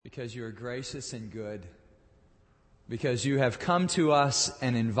because you are gracious and good, because you have come to us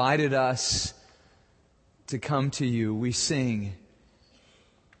and invited us to come to you. We sing,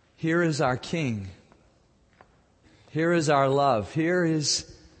 here is our King. Here is our love. Here is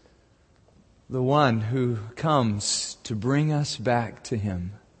the one who comes to bring us back to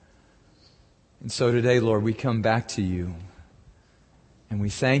Him. And so today, Lord, we come back to you and we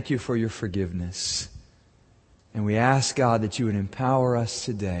thank you for your forgiveness. And we ask, God, that you would empower us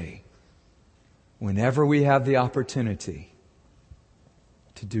today, whenever we have the opportunity,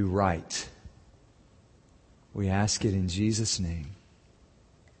 to do right. We ask it in Jesus' name.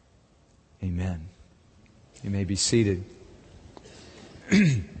 Amen. You may be seated.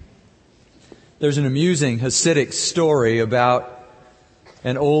 There's an amusing Hasidic story about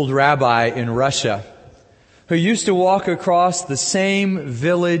an old rabbi in Russia who used to walk across the same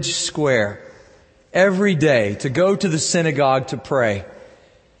village square every day to go to the synagogue to pray.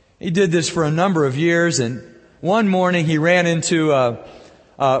 He did this for a number of years, and one morning he ran into a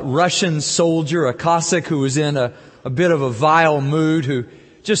Russian soldier, a Cossack who was in a bit of a vile mood, who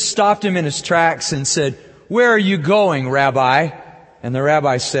just stopped him in his tracks and said, "Where are you going, Rabbi?" And the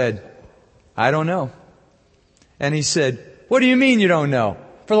rabbi said, "I don't know." And he said, "What do you mean you don't know?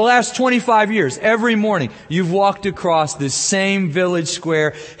 For the last 25 years, every morning, you've walked across this same village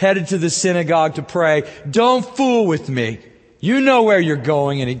square, headed to the synagogue to pray. Don't fool with me. You know where you're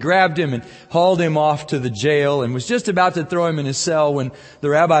going." And he grabbed him and hauled him off to the jail and was just about to throw him in his cell when the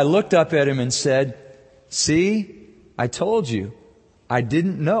rabbi looked up at him and said, "See, I told you. I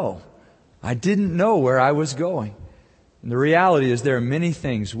didn't know. I didn't know where I was going." And the reality is there are many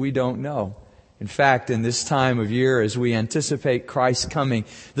things we don't know. In fact, in this time of year, as we anticipate Christ's coming,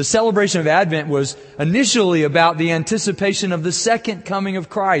 the celebration of Advent was initially about the anticipation of the second coming of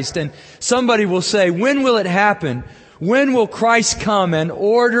Christ. And somebody will say, when will it happen? When will Christ come and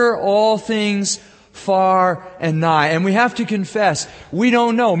order all things far and nigh? And we have to confess, we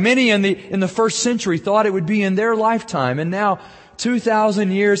don't know. Many in the first century thought it would be in their lifetime. And now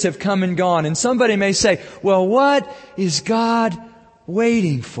 2,000 years have come and gone. And somebody may say, well, what is God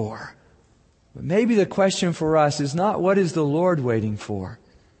waiting for? But maybe the question for us is not what is the Lord waiting for,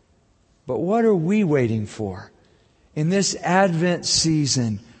 but what are we waiting for? In this Advent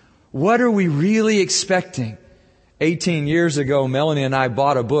season, what are we really expecting? 18 years ago, Melanie and I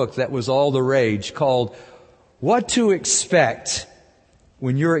bought a book that was all the rage called What to Expect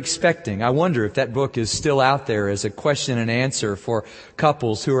When You're Expecting. I wonder if that book is still out there as a question and answer for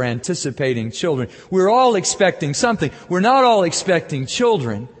couples who are anticipating children. We're all expecting something. We're not all expecting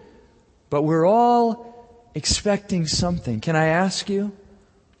children, but we're all expecting something. Can I ask you,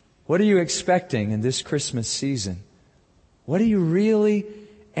 what are you expecting in this Christmas season? What are you really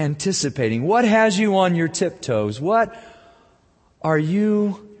anticipating? What has you on your tiptoes? What are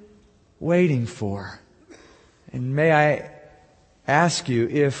you waiting for? And may I ask you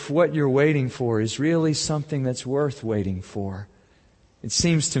if what you're waiting for is really something that's worth waiting for? It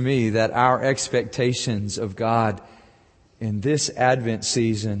seems to me that our expectations of God in this Advent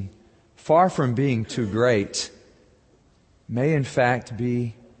season, far from being too great, may in fact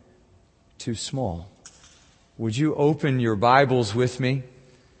be too small. Would you open your Bibles with me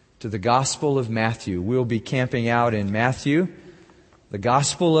to the Gospel of Matthew? We'll be camping out in Matthew, the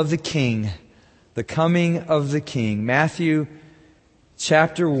Gospel of the King, the coming of the King. Matthew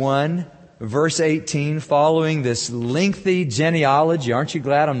chapter 1, verse 18, following this lengthy genealogy. Aren't you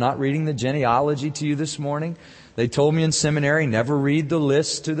glad I'm not reading the genealogy to you this morning? They told me in seminary, never read the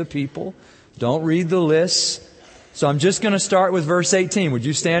lists to the people. Don't read the lists. So I'm just going to start with verse 18. Would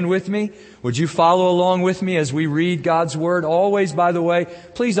you stand with me? Would you follow along with me as we read God's Word? Always, by the way,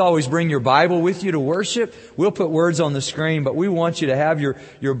 please always bring your Bible with you to worship. We'll put words on the screen, but we want you to have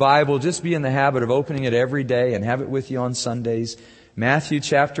your Bible. Just be in the habit of opening it every day and have it with you on Sundays. Matthew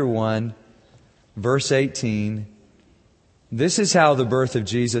chapter 1, verse 18. This is how the birth of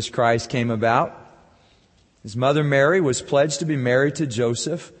Jesus Christ came about. His mother Mary was pledged to be married to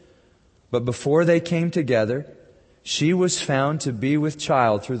Joseph, but before they came together, she was found to be with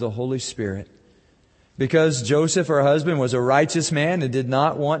child through the Holy Spirit. Because Joseph, her husband, was a righteous man and did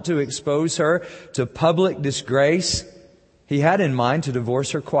not want to expose her to public disgrace, he had in mind to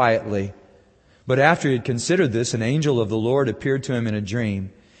divorce her quietly. But after he had considered this, an angel of the Lord appeared to him in a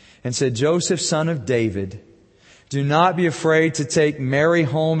dream and said, "Joseph, son of David, do not be afraid to take Mary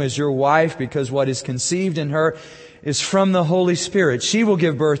home as your wife, because what is conceived in her is from the Holy Spirit. She will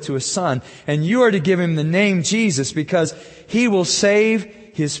give birth to a son, and you are to give him the name Jesus, because he will save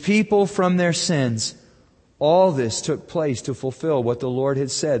his people from their sins." All this took place to fulfill what the Lord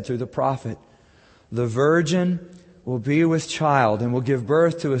had said through the prophet. "The virgin will be with child and will give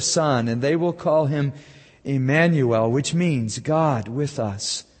birth to a son, and they will call him Emmanuel, which means God with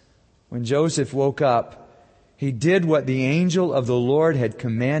us. When Joseph woke up, he did what the angel of the Lord had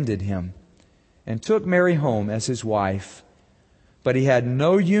commanded him and took Mary home as his wife. But he had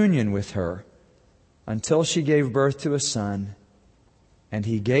no union with her until she gave birth to a son, and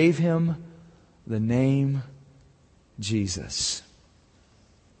he gave him the name Jesus.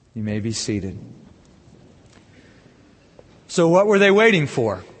 You may be seated. So what were they waiting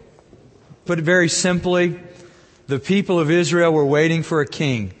for? Put it very simply, the people of Israel were waiting for a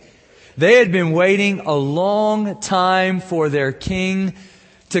king. They had been waiting a long time for their king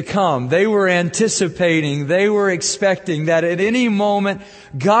to come. They were anticipating, they were expecting that at any moment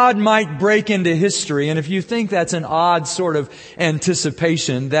God might break into history. And if you think that's an odd sort of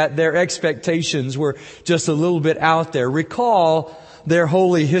anticipation, that their expectations were just a little bit out there, recall their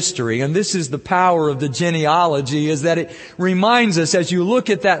holy history. And this is the power of the genealogy, is that it reminds us, as you look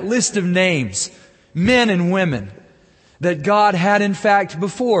at that list of names, men and women, that God had in fact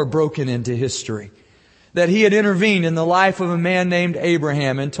before broken into history. That He had intervened in the life of a man named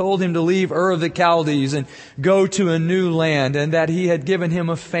Abraham and told him to leave Ur of the Chaldees and go to a new land, and that He had given him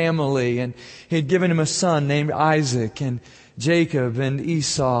a family, and He had given him a son named Isaac, and Jacob and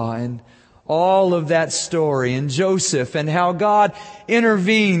Esau, and all of that story, and Joseph, and how God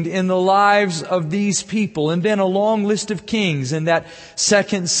intervened in the lives of these people, and then a long list of kings in that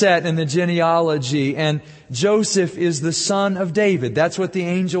second set in the genealogy. And Joseph is the son of David. That's what the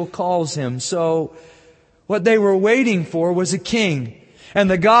angel calls him. So what they were waiting for was a king.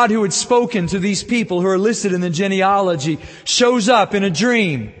 And the God who had spoken to these people who are listed in the genealogy shows up in a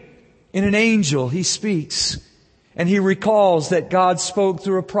dream. In an angel, He speaks. And he recalls that God spoke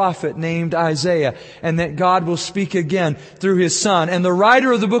through a prophet named Isaiah, and that God will speak again through His Son. And the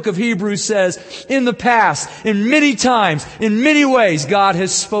writer of the book of Hebrews says, in the past, in many times, in many ways, God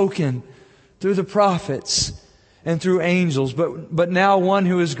has spoken through the prophets and through angels. But now one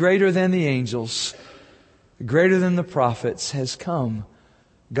who is greater than the angels, greater than the prophets, has come.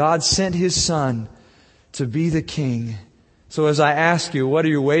 God sent His Son to be the King. So as I ask you, what are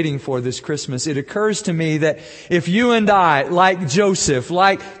you waiting for this Christmas? It occurs to me that if you and I, like Joseph,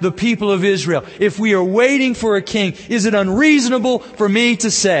 like the people of Israel, if we are waiting for a king, is it unreasonable for me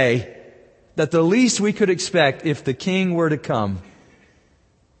to say that the least we could expect if the king were to come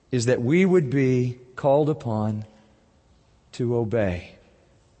is that we would be called upon to obey?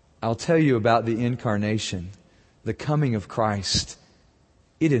 I'll tell you about the incarnation, the coming of Christ.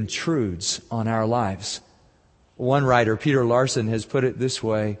 It intrudes on our lives. One writer, Peter Larson, has put it this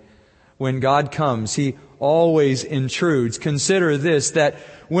way: when God comes, He always intrudes. Consider this, that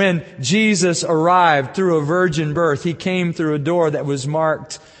when Jesus arrived through a virgin birth, He came through a door that was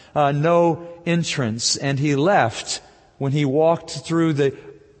marked no entrance, and He left when He walked through the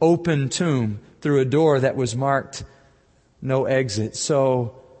open tomb through a door that was marked no exit.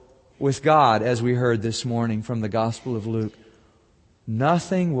 So with God, as we heard this morning from the Gospel of Luke,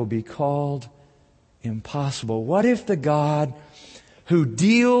 nothing will be called impossible. What if the God who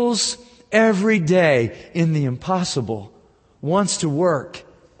deals every day in the impossible wants to work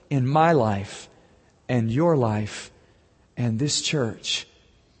in my life and your life and this church?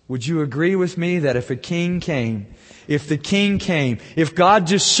 Would you agree with me that if a king came, if God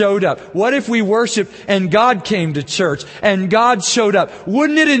just showed up, what if we worshiped and God came to church and God showed up?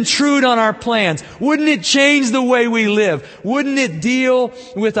 Wouldn't it intrude on our plans? Wouldn't it change the way we live? Wouldn't it deal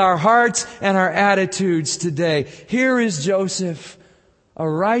with our hearts and our attitudes today? Here is Joseph, a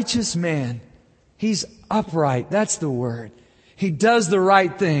righteous man. He's upright. That's the word. He does the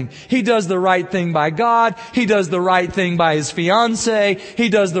right thing. He does the right thing by God. He does the right thing by his fiancée. He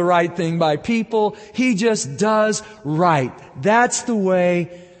does the right thing by people. He just does right. That's the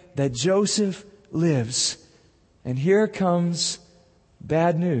way that Joseph lives. And here comes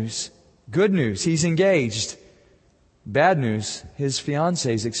bad news. Good news, he's engaged. Bad news, his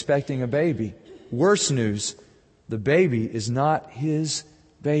fiancée is expecting a baby. Worse news, the baby is not his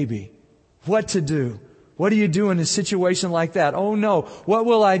baby. What to do? What do you do in a situation like that? Oh no, what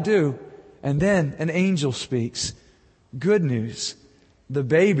will I do? And then an angel speaks. Good news. The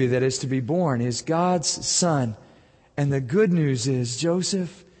baby that is to be born is God's son. And the good news is,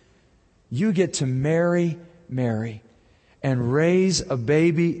 Joseph, you get to marry Mary and raise a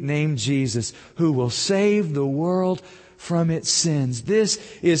baby named Jesus who will save the world from its sins. This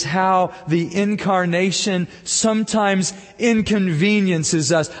is how the incarnation sometimes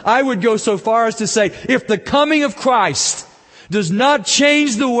inconveniences us. I would go so far as to say, if the coming of Christ does not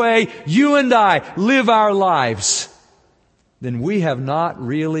change the way you and I live our lives, then we have not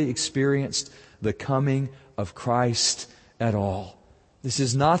really experienced the coming of Christ at all. This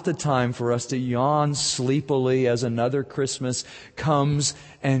is not the time for us to yawn sleepily as another Christmas comes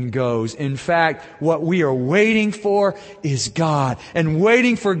and goes. In fact, what we are waiting for is God. And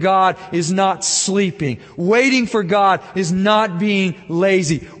waiting for God is not sleeping. Waiting for God is not being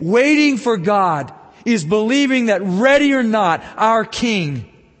lazy. Waiting for God is believing that ready or not, our King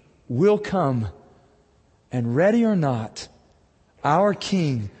will come. And ready or not, our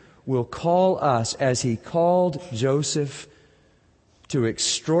King will call us as He called Joseph to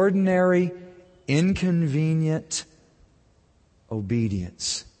extraordinary, inconvenient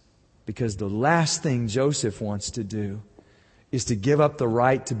obedience. Because the last thing Joseph wants to do is to give up the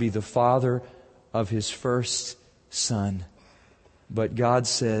right to be the father of his first son. But God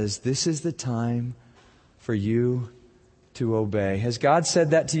says, this is the time for you to obey. Has God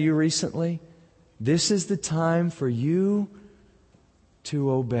said that to you recently? This is the time for you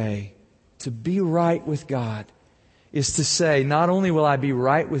to obey. To be right with God is to say, not only will I be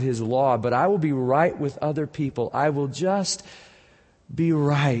right with His law, but I will be right with other people. I will just be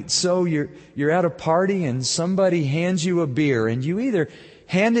right. So you're at a party and somebody hands you a beer and you either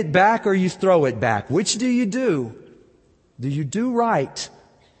hand it back or you throw it back. Which do you do? Do you do right?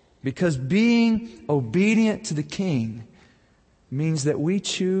 Because being obedient to the King means that we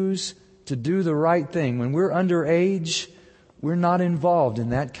choose to do the right thing. When we're underage, we're not involved in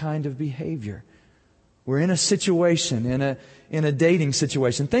that kind of behavior. We're in a situation, in a dating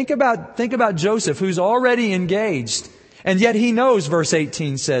situation. Think about Joseph, who's already engaged. And yet he knows, verse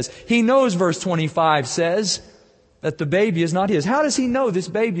 18 says, he knows, verse 25 says, that the baby is not his. How does he know this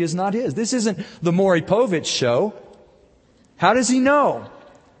baby is not his? This isn't the Maury Povich show. How does he know?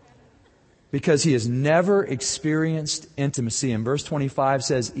 Because he has never experienced intimacy. And verse 25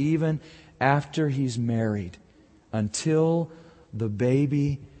 says, even after he's married, until the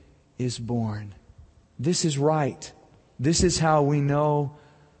baby is born. This is right. This is how we know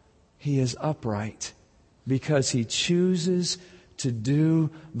he is upright. Because he chooses to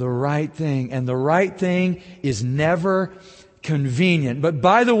do the right thing. And the right thing is never convenient. But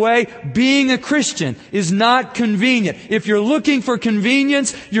by the way, being a Christian is not convenient. If you're looking for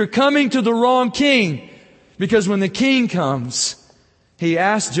convenience, you're coming to the wrong King. Because when the King comes, He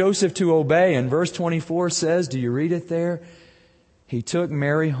asked Joseph to obey. And verse 24 says, do you read it there? He took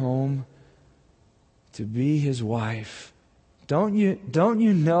Mary home to be his wife. Don't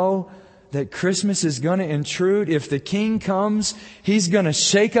you know that Christmas is going to intrude? If the King comes, He's going to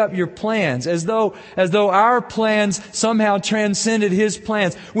shake up your plans as though our plans somehow transcended His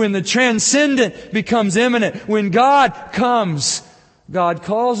plans. When the transcendent becomes imminent, when God comes, God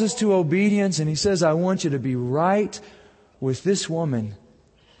calls us to obedience and He says, I want you to be right with this woman.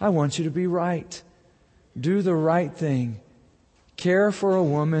 I want you to be right. Do the right thing. Care for a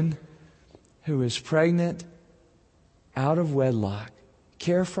woman who is pregnant out of wedlock.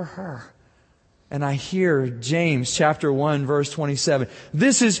 Care for her. And I hear James chapter 1 verse 27.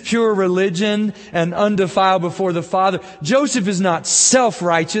 This is pure religion and undefiled before the Father. Joseph is not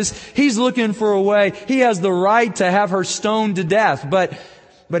self-righteous. He's looking for a way. He has the right to have her stoned to death. But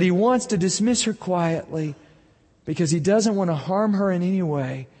he wants to dismiss her quietly because he doesn't want to harm her in any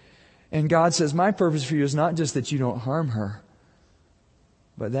way. And God says, my purpose for you is not just that you don't harm her,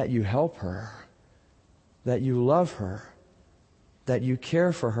 but that you help her, that you love her, that you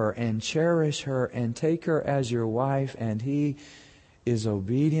care for her and cherish her and take her as your wife. And he is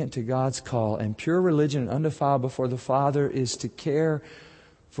obedient to God's call. And pure religion and undefiled before the Father is to care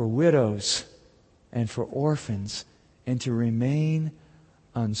for widows and for orphans and to remain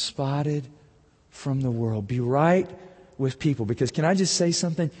unspotted from the world. Be right with people. Because can I just say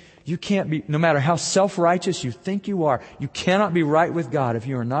something? You can't be, no matter how self-righteous you think you are, you cannot be right with God if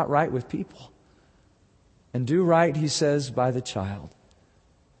you are not right with people. And do right, He says, by the child.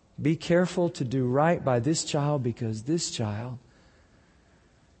 Be careful to do right by this child, because this child,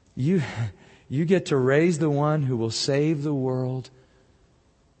 you get to raise the one who will save the world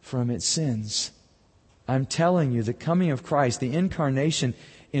from its sins. I'm telling you, the coming of Christ, the incarnation,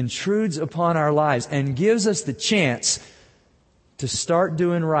 intrudes upon our lives and gives us the chance to start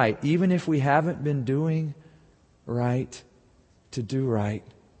doing right, even if we haven't been doing right, to do right.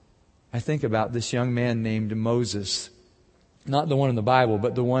 I think about this young man named Moses. Not the one in the Bible,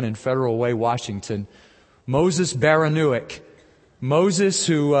 but the one in Federal Way, Washington. Moses Baranuik. Moses,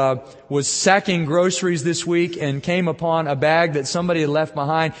 who was sacking groceries this week and came upon a bag that somebody had left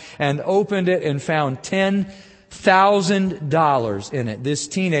behind and opened it and found $10,000 in it. This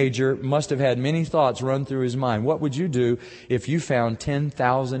teenager must have had many thoughts run through his mind. What would you do if you found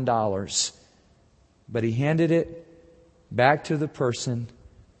 $10,000? But he handed it back to the person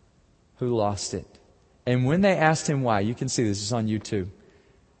who lost it. And when they asked him why, you can see this is on YouTube.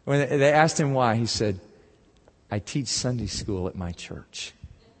 When they asked him why, he said, I teach Sunday school at my church.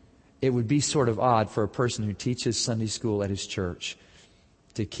 It would be sort of odd for a person who teaches Sunday school at his church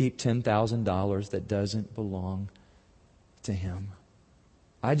to keep $10,000 that doesn't belong to him.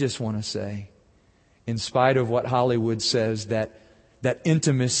 I just want to say, in spite of what Hollywood says, that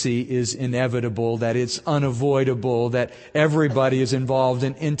intimacy is inevitable, that it's unavoidable, that everybody is involved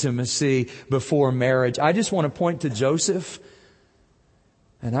in intimacy before marriage. I just want to point to Joseph,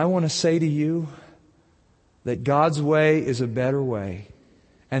 and I want to say to you that God's way is a better way,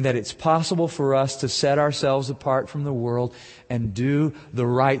 and that it's possible for us to set ourselves apart from the world and do the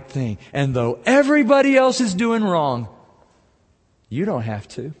right thing. And though everybody else is doing wrong, you don't have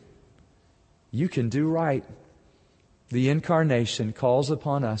to. You can do right. The incarnation calls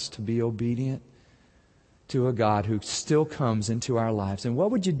upon us to be obedient to a God who still comes into our lives. And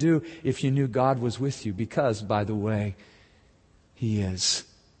what would you do if you knew God was with you? Because, by the way, He is.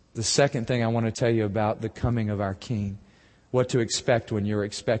 The second thing I want to tell you about the coming of our King. What to expect when you're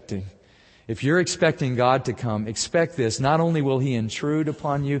expecting. If you're expecting God to come, expect this. Not only will He intrude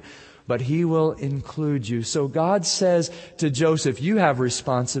upon you, but He will include you. So God says to Joseph, you have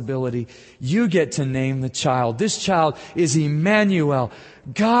responsibility. You get to name the child. This child is Emmanuel.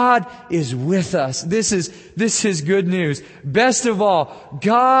 God is with us. This is good news. Best of all,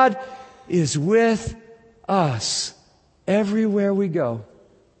 God is with us everywhere we go.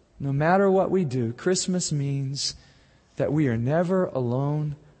 No matter what we do, Christmas means that we are never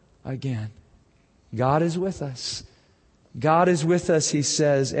alone again. God is with us. God is with us, He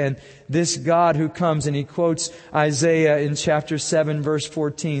says. And this God who comes, and He quotes Isaiah in chapter 7, verse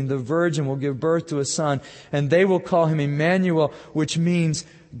 14, the virgin will give birth to a son, and they will call Him Emmanuel, which means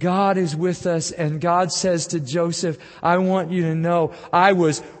God is with us. And God says to Joseph, I want you to know I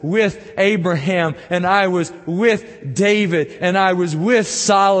was with Abraham, and I was with David, and I was with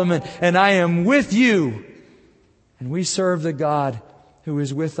Solomon, and I am with you. And we serve the God who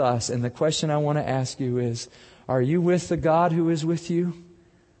is with us. And the question I want to ask you is, are you with the God who is with you?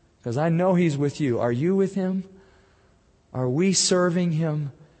 Because I know He's with you. Are you with Him? Are we serving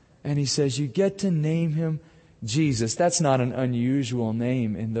Him? And He says, you get to name Him Jesus. That's not an unusual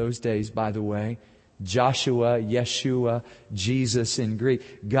name in those days, by the way. Joshua, Yeshua, Jesus in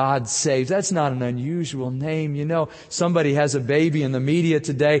Greek. God saves. That's not an unusual name. You know, somebody has a baby in the media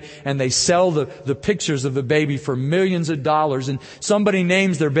today and they sell the pictures of the baby for millions of dollars, and somebody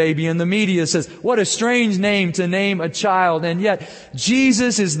names their baby and the media says, what a strange name to name a child. And yet,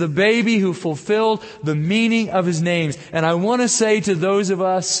 Jesus is the baby who fulfilled the meaning of His names. And I want to say to those of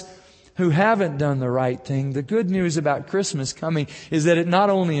us who haven't done the right thing, the good news about Christmas coming is that it not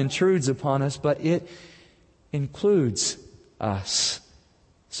only intrudes upon us, but it includes us.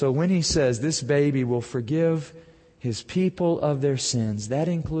 So when He says this baby will forgive His people of their sins, that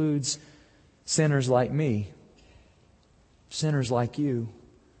includes sinners like me, sinners like you,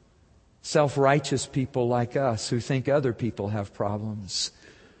 self-righteous people like us who think other people have problems.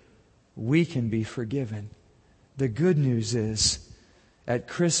 We can be forgiven. The good news is, at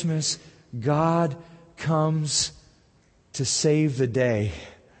Christmas, God comes to save the day.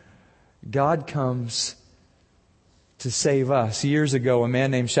 God comes to save us. Years ago, a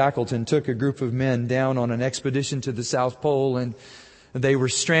man named Shackleton took a group of men down on an expedition to the South Pole, and they were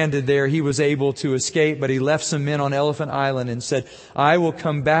stranded there. He was able to escape, but he left some men on Elephant Island and said, I will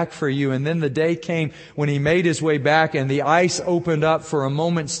come back for you. And then the day came when he made his way back, and the ice opened up for a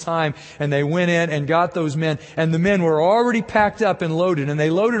moment's time, and they went in and got those men. And the men were already packed up and loaded, and they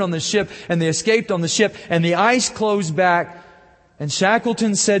loaded on the ship, and they escaped on the ship, and the ice closed back. And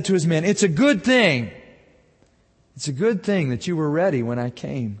Shackleton said to his men, it's a good thing. It's a good thing that you were ready when I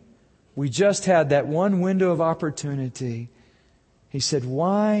came. We just had that one window of opportunity. He said,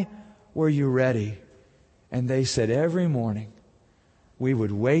 why were you ready? And they said, every morning we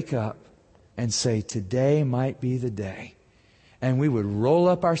would wake up and say, today might be the day. And we would roll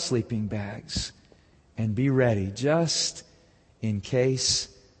up our sleeping bags and be ready just in case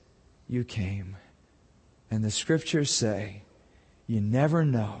you came. And the Scriptures say, you never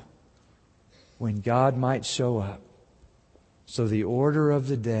know when God might show up. So the order of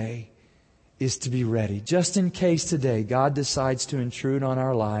the day is to be ready. Just in case today God decides to intrude on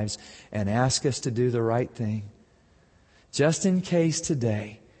our lives and ask us to do the right thing. Just in case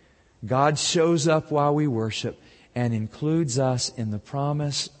today God shows up while we worship and includes us in the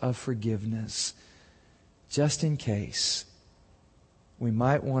promise of forgiveness. Just in case, we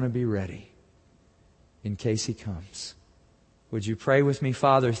might want to be ready in case He comes. Would you pray with me?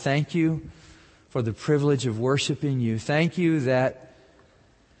 Father, thank You for the privilege of worshiping You. Thank You that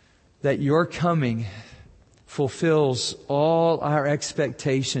Your coming fulfills all our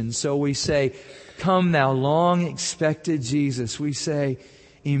expectations. So we say, come thou long expected Jesus. We say,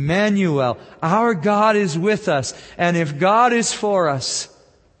 Emmanuel, our God is with us. And if God is for us,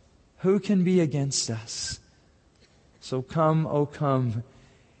 who can be against us? So come, O come,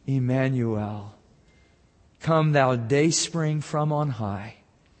 Emmanuel. Come thou dayspring from on high,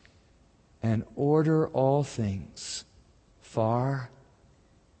 and order all things far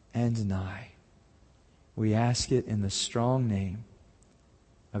and nigh. We ask it in the strong name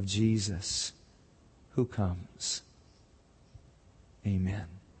of Jesus who comes.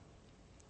 Amen.